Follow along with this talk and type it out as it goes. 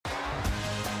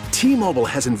T-Mobile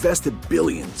has invested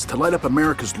billions to light up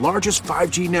America's largest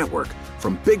 5G network,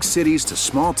 from big cities to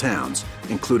small towns,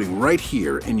 including right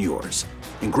here in yours.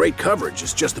 And great coverage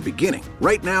is just the beginning.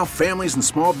 Right now, families and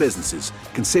small businesses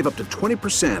can save up to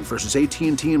 20% versus AT&T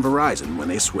and Verizon when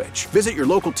they switch. Visit your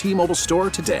local T-Mobile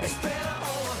store today.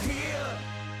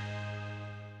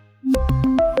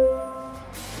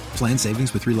 Plan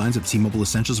savings with 3 lines of T-Mobile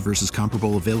Essentials versus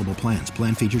comparable available plans.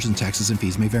 Plan features and taxes and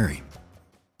fees may vary.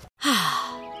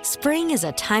 Spring is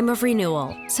a time of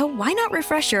renewal, so why not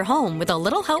refresh your home with a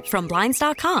little help from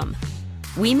Blinds.com?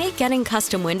 We make getting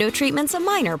custom window treatments a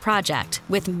minor project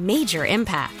with major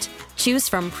impact. Choose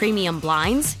from premium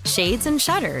blinds, shades, and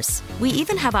shutters. We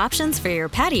even have options for your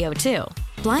patio, too.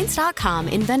 Blinds.com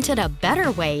invented a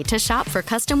better way to shop for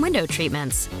custom window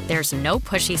treatments. There's no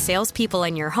pushy salespeople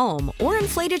in your home or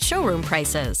inflated showroom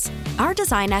prices. Our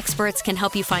design experts can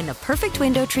help you find the perfect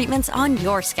window treatments on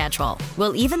your schedule.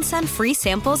 We'll even send free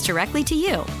samples directly to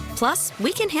you. Plus,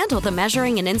 we can handle the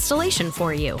measuring and installation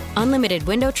for you. Unlimited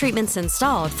window treatments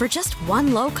installed for just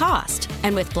one low cost.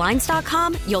 And with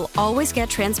Blinds.com, you'll always get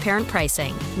transparent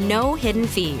pricing. No hidden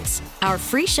fees. Our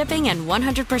free shipping and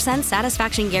 100%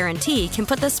 satisfaction guarantee can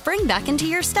put the spring back into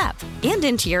your step and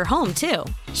into your home, too.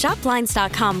 Shop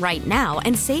Blinds.com right now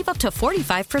and save up to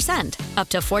 45%. Up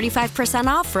to 45%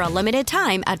 off for a limited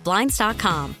time at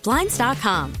Blinds.com.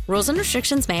 Blinds.com. Rules and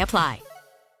restrictions may apply.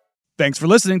 Thanks for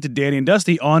listening to Danny and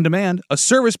Dusty On Demand, a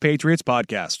Service Patriots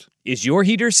podcast. Is your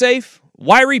heater safe?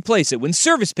 Why replace it when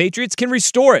Service Patriots can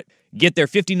restore it? Get their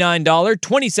 $59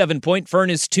 27-point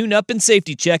furnace tune-up and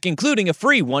safety check, including a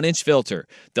free 1-inch filter.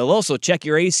 They'll also check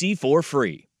your AC for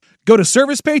free. Go to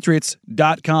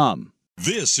ServicePatriots.com.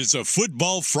 This is a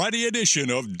Football Friday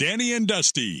edition of Danny and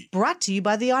Dusty. Brought to you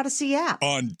by the Odyssey app.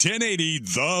 On 1080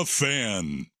 The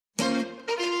Fan.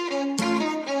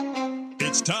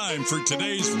 It's time for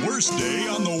today's worst day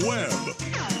on the web.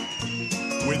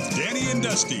 With Danny and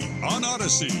Dusty on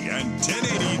Odyssey and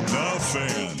 1080 The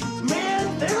Fan.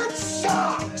 Man, that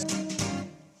sucks!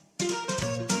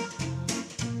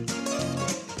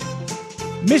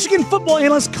 Michigan football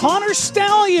analyst Connor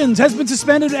Stallions has been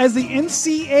suspended as the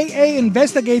NCAA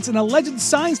investigates an alleged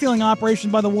sign-stealing operation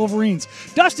by the Wolverines.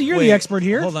 Dusty, you're the expert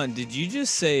here. Hold on. Did you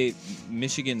just say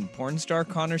Michigan porn star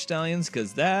Connor Stallions?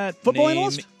 Because that football name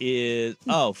analyst? is...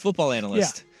 Oh, football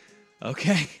analyst. Yeah.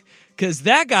 Okay. Because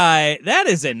that guy, that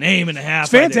is a name and a half.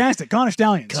 It's fantastic. Connor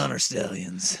Stallions. Connor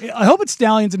Stallions. I hope it's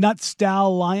Stallions and not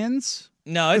Stallions.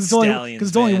 No, it's Stallions. Because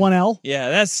it's only one L. Yeah,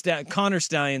 that's Connor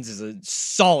Stallions is a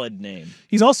solid name.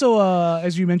 He's also,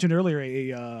 as you mentioned earlier,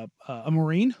 a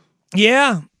Marine.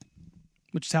 Yeah,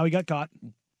 which is how he got caught.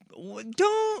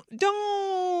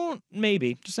 Don't.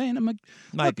 Maybe. Just saying.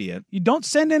 Might be it. You don't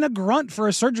send in a grunt for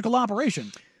a surgical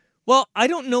operation. Well, I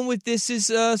don't know if this is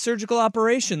a surgical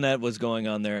operation that was going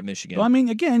on there at Michigan. Well, I mean,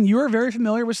 again, you are very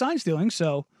familiar with sign stealing,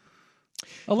 so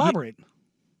elaborate.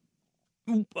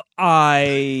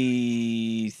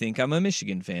 I think I'm a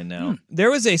Michigan fan now.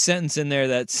 There was a sentence in there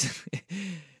that's,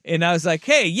 and I was like,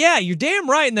 hey, yeah, you're damn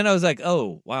right. And then I was like,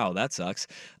 oh, wow, that sucks.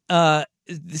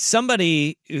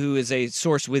 Somebody who is a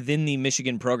source within the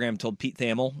Michigan program told Pete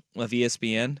Thamel of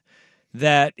ESPN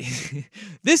that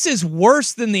this is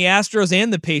worse than the Astros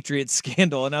and the Patriots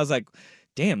scandal. And I was like,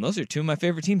 damn, those are two of my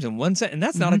favorite teams in one set. And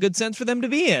that's not a good sense for them to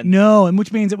be in. No, and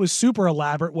which means it was super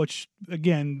elaborate, which,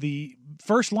 again, the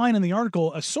first line in the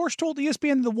article, a source told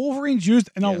ESPN the Wolverines used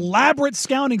an elaborate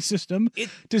scouting system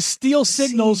to steal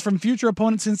signals from future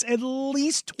opponents since at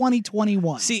least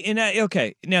 2021. See, and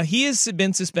okay, now he has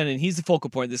been suspended. He's the focal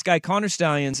point. This guy, Connor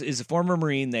Stallions, is a former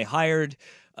Marine. They hired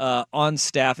on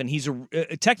staff, and he's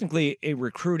technically a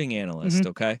recruiting analyst,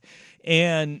 okay?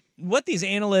 And what these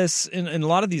analysts, and a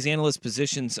lot of these analyst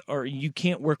positions are, you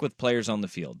can't work with players on the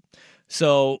field.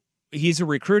 So he's a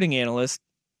recruiting analyst.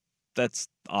 That's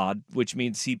odd, which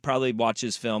means he probably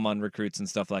watches film on recruits and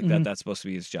stuff like that. That's supposed to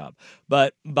be his job.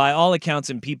 But by all accounts,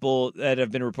 and people that have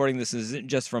been reporting this isn't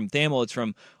just from Thamel, it's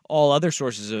from all other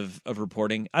sources of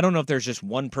reporting. I don't know if there's just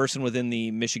one person within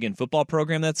the Michigan football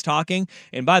program that's talking.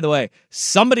 And by the way,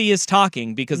 somebody is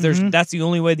talking because that's the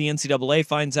only way the NCAA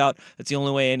finds out. That's the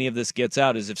only way any of this gets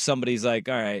out is if somebody's like,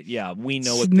 all right, yeah, we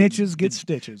know what snitches get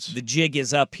stitches. The jig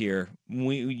is up here.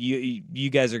 You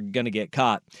guys are going to get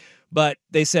caught. But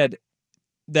they said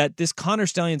that this Connor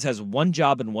Stallions has one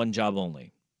job and one job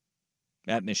only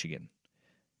at Michigan.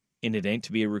 And it ain't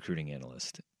to be a recruiting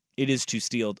analyst. It is to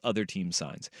steal other team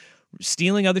signs.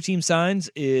 Stealing other team signs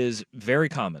is very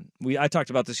common. I talked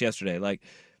about this yesterday. Like,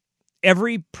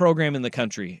 every program in the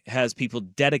country has people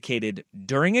dedicated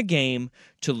during a game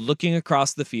to looking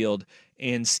across the field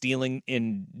and stealing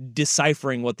and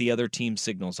deciphering what the other team's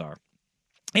signals are.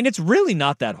 And it's really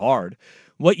not that hard.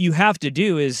 What you have to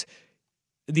do is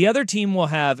the other team will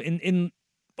have, in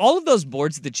all of those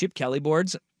boards, the Chip Kelly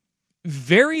boards,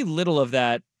 very little of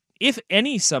that, if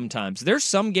any sometimes. There's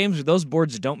some games where those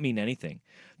boards don't mean anything.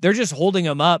 They're just holding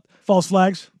them up. False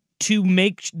flags? To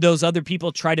make those other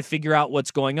people try to figure out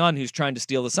what's going on, who's trying to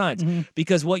steal the signs. Mm-hmm.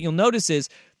 Because what you'll notice is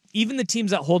even the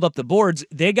teams that hold up the boards,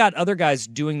 they got other guys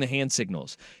doing the hand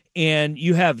signals. And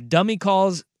you have dummy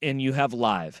calls and you have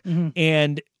live. Mm-hmm.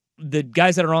 And the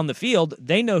guys that are on the field,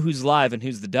 they know who's live and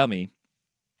who's the dummy.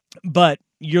 But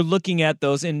you're looking at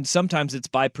those, and sometimes it's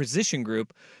by position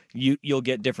group. You'll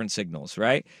get different signals,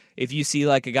 right? If you see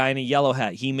like a guy in a yellow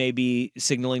hat, he may be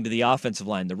signaling to the offensive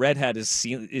line. The red hat is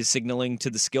signaling to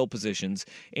the skill positions,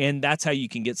 and that's how you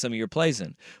can get some of your plays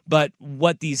in. But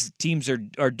what these teams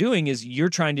are doing is you're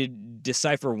trying to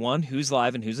decipher, one, who's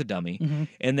live and who's a dummy, mm-hmm.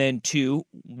 and then two,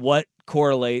 what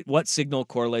signal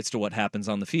correlates to what happens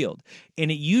on the field.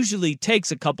 And it usually takes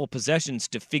a couple possessions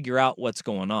to figure out what's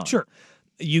going on. Sure.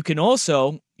 You can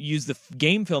also use the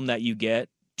game film that you get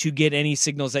to get any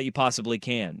signals that you possibly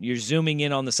can. You're zooming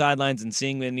in on the sidelines and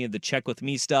seeing any of the check with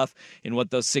me stuff and what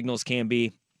those signals can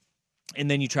be, and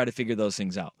then you try to figure those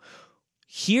things out.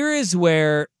 Here is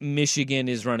where Michigan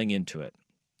is running into it.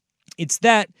 It's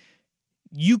that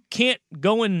you can't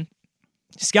go and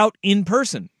scout in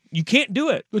person. You can't do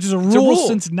it. Which is a rule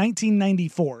since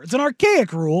 1994. It's an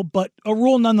archaic rule, but a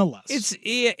rule nonetheless.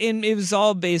 And it was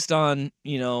all based on,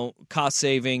 cost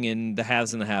saving and the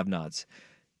haves and the have-nots.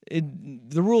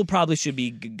 The rule probably should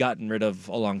be gotten rid of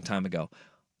a long time ago.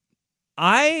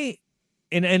 I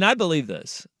believe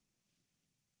this.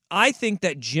 I think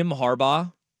that Jim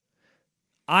Harbaugh,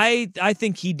 I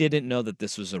think he didn't know that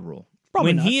this was a rule.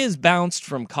 Probably when not. He is bounced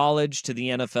from college to the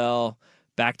NFL,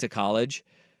 back to college,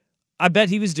 I bet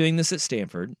he was doing this at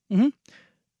Stanford. Mm-hmm.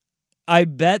 I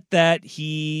bet that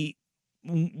he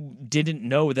didn't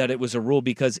know that it was a rule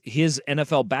because his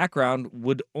NFL background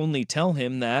would only tell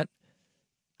him that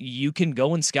you can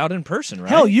go and scout in person, right?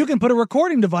 Hell, you can put a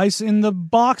recording device in the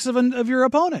box of your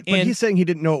opponent. But he's saying he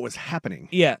didn't know it was happening.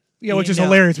 Yeah. Yeah, which is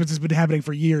hilarious, which has been happening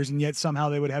for years, and yet somehow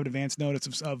they would have advance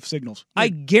notice of signals. I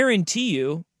guarantee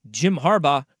you Jim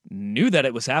Harbaugh knew that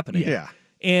it was happening. Yeah.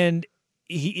 And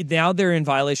now they're in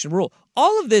violation of rule.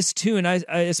 All of this, too, and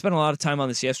I spent a lot of time on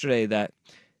this yesterday, that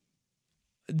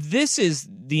this is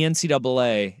the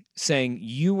NCAA saying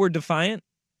you were defiant.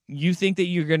 You think that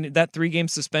you're going to, that 3-game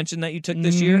suspension that you took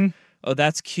this year? Oh,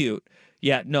 that's cute.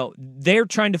 Yeah, no, they're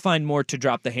trying to find more to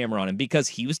drop the hammer on him because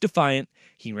he was defiant.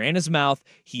 He ran his mouth.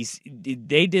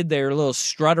 They did their little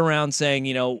strut around saying,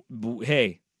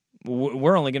 hey,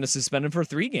 we're only going to suspend him for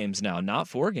 3 games now, not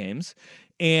 4 games.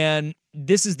 And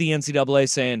this is the NCAA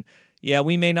saying, yeah,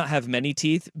 we may not have many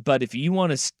teeth, but if you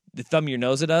want to thumb your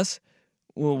nose at us,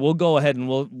 we'll go ahead and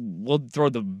we'll throw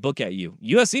the book at you.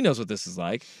 USC knows what this is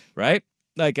like, right?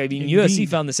 USC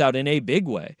found this out in a big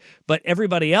way. But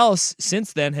everybody else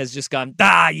since then has just gone,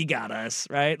 you got us,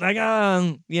 right?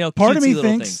 Part of me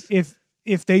thinks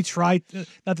if they tried,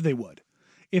 not that they would,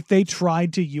 if they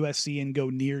tried to USC and go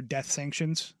near death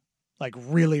sanctions, like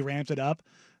really ramped it up,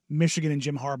 Michigan and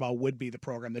Jim Harbaugh would be the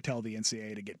program to tell the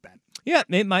NCAA to get bent. Yeah,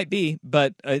 it might be,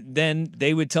 but then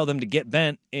they would tell them to get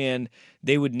bent, and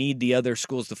they would need the other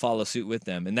schools to follow suit with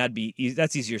them, and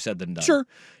that's easier said than done. Sure,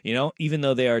 even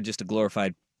though they are just a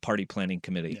glorified party planning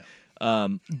committee. Yeah.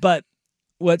 But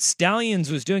what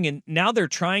Stallions was doing, and now they're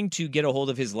trying to get a hold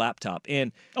of his laptop,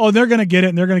 and they're going to get it,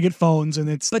 and they're going to get phones, and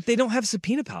but they don't have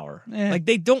subpoena power.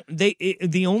 They don't.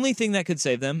 The only thing that could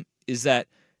save them is that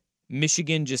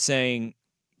Michigan just saying,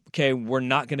 okay, we're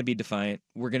not going to be defiant.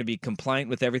 We're going to be compliant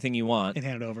with everything you want. And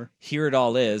hand it over. Here it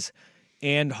all is.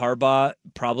 And Harbaugh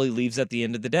probably leaves at the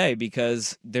end of the day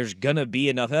because there's going to be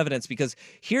enough evidence. Because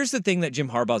here's the thing that Jim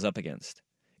Harbaugh's up against.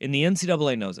 And the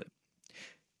NCAA knows it.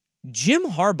 Jim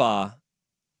Harbaugh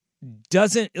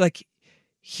doesn't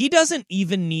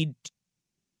even need...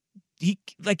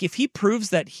 if he proves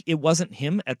that it wasn't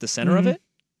him at the center of it,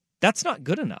 that's not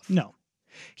good enough. No.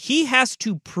 He has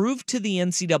to prove to the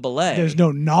NCAA there's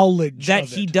no knowledge that of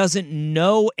he it. doesn't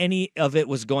know any of it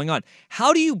was going on.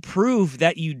 How do you prove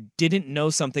that you didn't know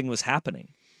something was happening?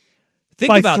 Think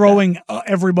by about throwing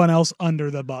everyone else under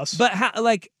the bus. But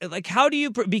how do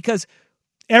you because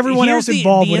everyone else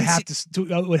involved would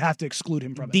have to exclude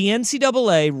him from it. The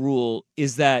NCAA rule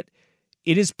is that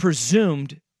it is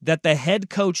presumed that the head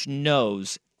coach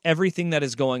knows everything that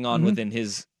is going on within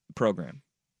his program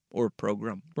or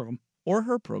program. Or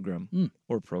her program,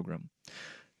 or program.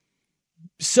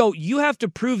 So you have to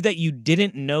prove that you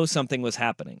didn't know something was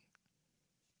happening.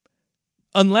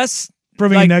 Unless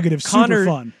proving a negative, super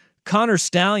fun. Connor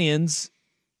Stallions,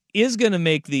 is going to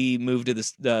make the move to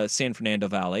the San Fernando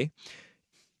Valley.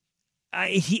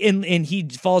 He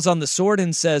falls on the sword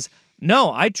and says,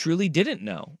 no, I truly didn't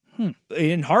know.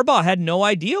 And Harbaugh had no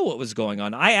idea what was going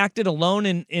on. I acted alone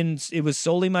and it was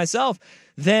solely myself.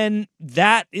 Then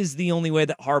that is the only way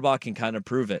that Harbaugh can kind of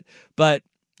prove it. But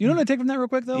you know what I take from that real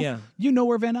quick, though? Yeah. You know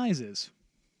where Van Nuys is.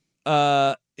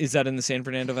 Is that in the San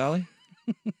Fernando Valley?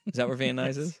 Is that where Van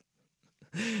Nuys is?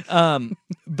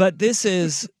 But this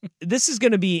is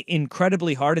going to be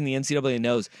incredibly hard, and the NCAA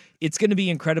knows it's going to be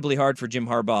incredibly hard for Jim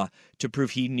Harbaugh to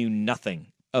prove he knew nothing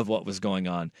of what was going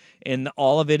on. And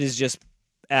all of it is just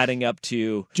adding up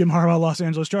to Jim Harbaugh, Los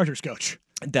Angeles Chargers coach.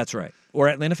 That's right. Or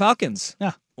Atlanta Falcons.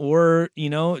 Yeah. Or,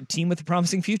 team with a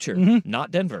promising future. Mm-hmm.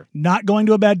 Not Denver. Not going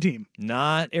to a bad team.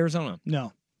 Not Arizona.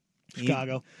 No.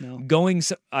 Chicago. No.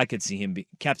 I could see him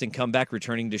Captain Comeback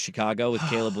returning to Chicago with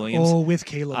Caleb Williams. Oh, with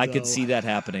Caleb. I could see that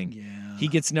happening. Yeah. He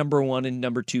gets number 1 and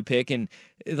number 2 pick, and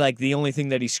like the only thing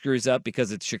that he screws up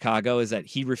because it's Chicago is that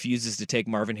he refuses to take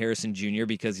Marvin Harrison Jr.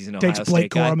 because he's an Ohio Takes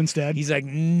Blake State guy. Corum instead. He's like,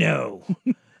 no,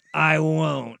 I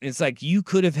won't. It's like you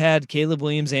could have had Caleb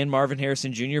Williams and Marvin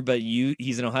Harrison Jr., but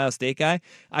he's an Ohio State guy.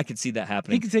 I could see that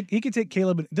happening. He could take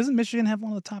Caleb. Doesn't Michigan have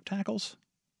one of the top tackles?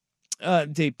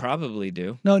 They probably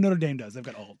do. No, Notre Dame does. They've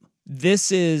got Alt.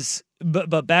 This is,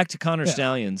 but back to Connor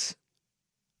Stallions.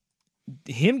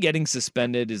 Him getting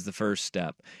suspended is the first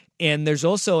step. And there's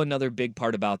also another big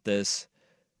part about this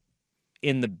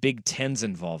in the Big Ten's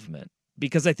involvement.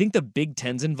 Because I think the Big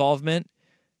Ten's involvement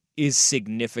is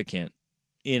significant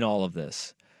in all of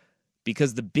this.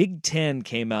 Because the Big Ten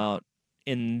came out,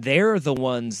 and they're the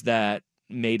ones that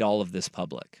made all of this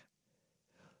public.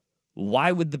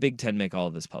 Why would the Big Ten make all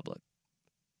of this public?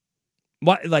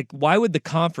 Why would the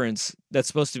conference that's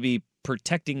supposed to be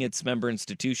protecting its member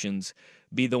institutions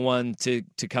be the one to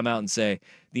come out and say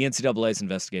the NCAA is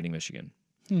investigating Michigan?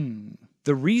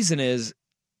 The reason is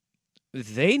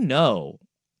they know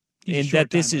that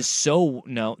this is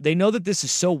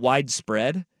so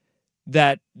widespread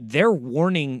that they're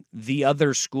warning the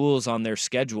other schools on their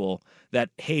schedule that,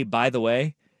 hey, by the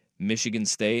way, Michigan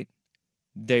State,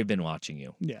 they've been watching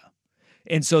you. Yeah.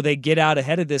 And so they get out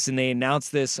ahead of this and they announce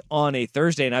this on a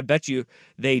Thursday. And I bet you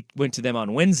they went to them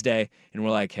on Wednesday and were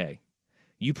like, hey,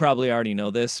 you probably already know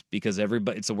this because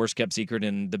it's the worst kept secret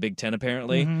in the Big Ten,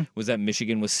 apparently, was that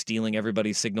Michigan was stealing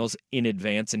everybody's signals in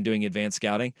advance and doing advanced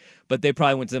scouting. But they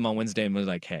probably went to them on Wednesday and was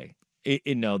like, hey,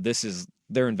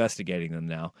 they're investigating them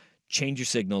now. Change your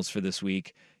signals for this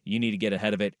week. You need to get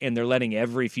ahead of it. And they're letting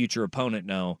every future opponent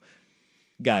know,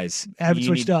 guys, have it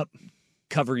switched up.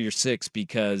 Cover your 6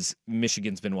 because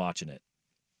Michigan's been watching it.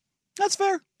 That's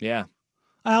fair. Yeah.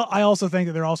 I also think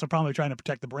that they're also probably trying to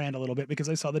protect the brand a little bit because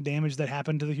I saw the damage that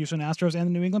happened to the Houston Astros and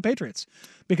the New England Patriots.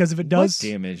 Because if it does... What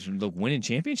damage? The winning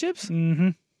championships? Mm-hmm.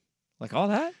 Like all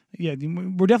that? Yeah,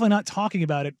 we're definitely not talking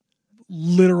about it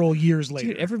literal years later.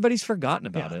 Dude, everybody's forgotten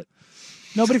about it.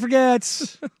 Nobody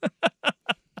forgets.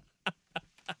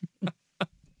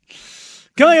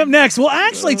 Coming up next, we'll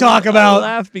actually talk about...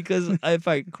 I laugh because if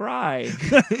I cry,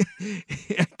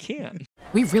 I can't.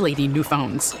 We really need new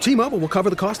phones. T-Mobile will cover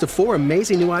the cost of 4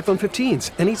 amazing new iPhone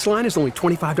 15s, and each line is only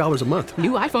 $25 a month.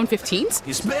 New iPhone 15s?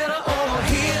 It's better over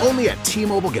here. Only at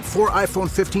T-Mobile, get 4 iPhone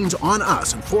 15s on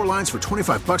us and 4 lines for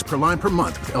 $25 per line per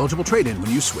month with eligible trade-in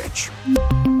when you switch.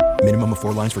 Minimum of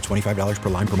 4 lines for $25 per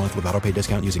line per month with autopay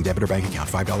discount using debit or bank account.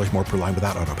 $5 more per line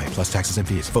without autopay, plus taxes and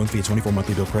fees. Phone fee at 24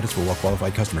 monthly bill credits for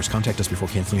well-qualified customers. Contact us before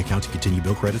canceling account to continue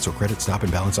bill credits or credit stop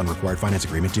and balance on required finance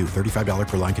agreement due. $35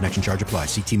 per line connection charge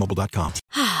applies. See T-Mobile.com.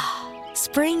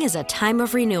 Spring is a time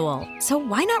of renewal, so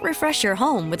why not refresh your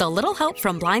home with a little help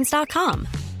from Blinds.com?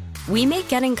 We make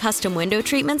getting custom window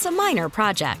treatments a minor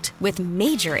project with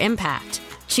major impact.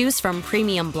 Choose from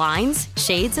premium blinds,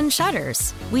 shades, and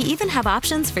shutters. We even have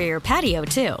options for your patio,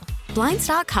 too.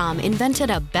 Blinds.com invented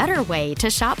a better way to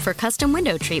shop for custom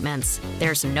window treatments.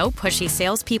 There's no pushy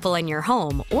salespeople in your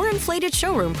home or inflated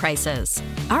showroom prices.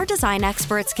 Our design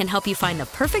experts can help you find the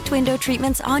perfect window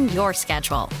treatments on your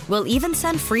schedule. We'll even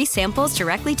send free samples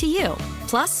directly to you.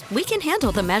 Plus, we can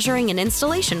handle the measuring and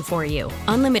installation for you.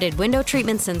 Unlimited window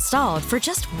treatments installed for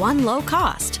just one low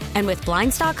cost. And with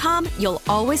Blinds.com, you'll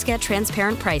always get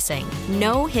transparent pricing.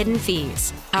 No hidden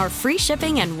fees. Our free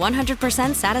shipping and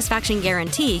 100% satisfaction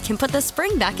guarantee can put the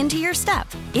spring back into your step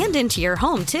and into your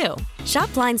home, too.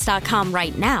 Shop Blinds.com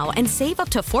right now and save up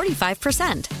to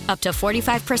 45%. Up to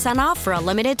 45% off for a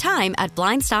limited time at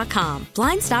Blinds.com.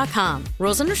 Blinds.com.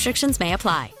 Rules and restrictions may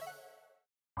apply.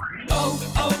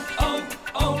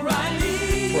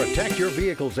 O'Reilly. For a Protect your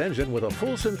vehicle's engine with a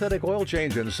full synthetic oil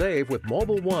change and save with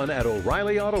Mobile One at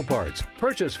O'Reilly Auto Parts.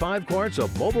 Purchase 5 quarts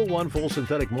of Mobile One full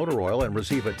synthetic motor oil and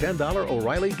receive a $10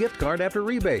 O'Reilly gift card after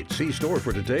rebate. See store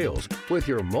for details. With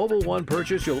your Mobile One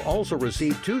purchase, you'll also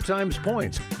receive 2 times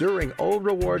points during O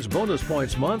Rewards Bonus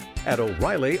Points Month at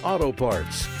O'Reilly Auto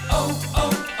Parts.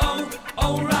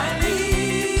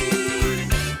 O'Reilly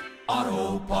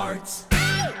Auto Parts.